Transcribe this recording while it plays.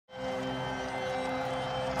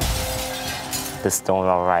The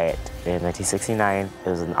Stonewall Riot in 1969, it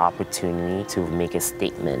was an opportunity to make a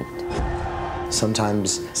statement.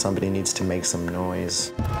 Sometimes somebody needs to make some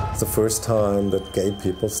noise. It's the first time that gay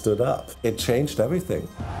people stood up. It changed everything.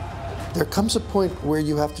 There comes a point where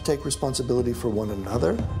you have to take responsibility for one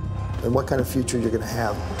another and what kind of future you're going to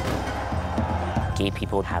have. Gay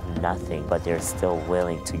people have nothing, but they're still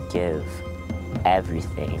willing to give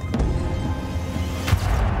everything.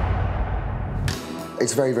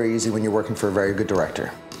 It's very, very easy when you're working for a very good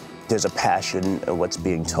director. There's a passion in what's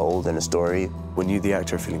being told in a story. When you, the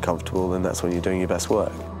actor, are feeling comfortable, then that's when you're doing your best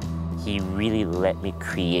work. He really let me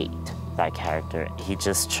create that character. He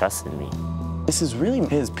just trusted me. This is really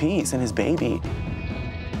his piece and his baby.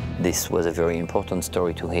 This was a very important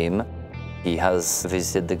story to him. He has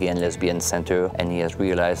visited the Gay and Lesbian Center, and he has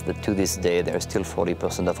realized that to this day there are still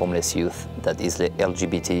 40% of homeless youth that is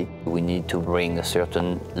LGBT. We need to bring a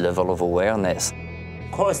certain level of awareness.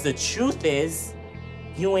 Of course, the truth is,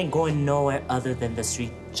 you ain't going nowhere other than the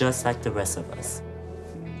street, just like the rest of us.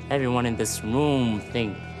 Everyone in this room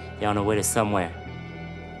think they're on the way to somewhere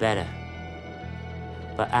better.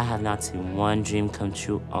 But I have not seen one dream come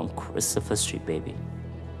true on Christopher Street, baby.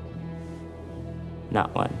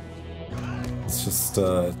 Not one. It's just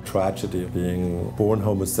a tragedy of being born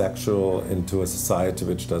homosexual into a society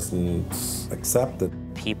which doesn't accept it.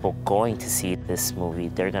 People going to see this movie,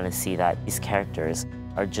 they're gonna see that these characters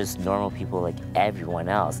are just normal people like everyone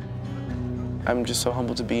else. I'm just so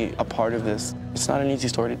humbled to be a part of this. It's not an easy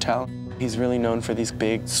story to tell. He's really known for these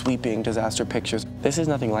big, sweeping disaster pictures. This is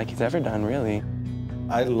nothing like he's ever done, really.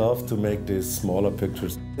 I love to make these smaller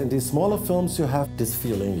pictures. In these smaller films, you have this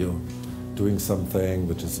feeling you're doing something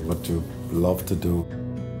which is what you love to do.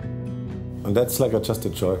 And that's like just a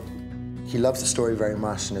joy. He loves the story very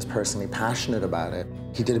much and is personally passionate about it.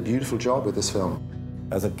 He did a beautiful job with this film.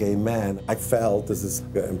 As a gay man, I felt this is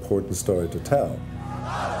an important story to tell.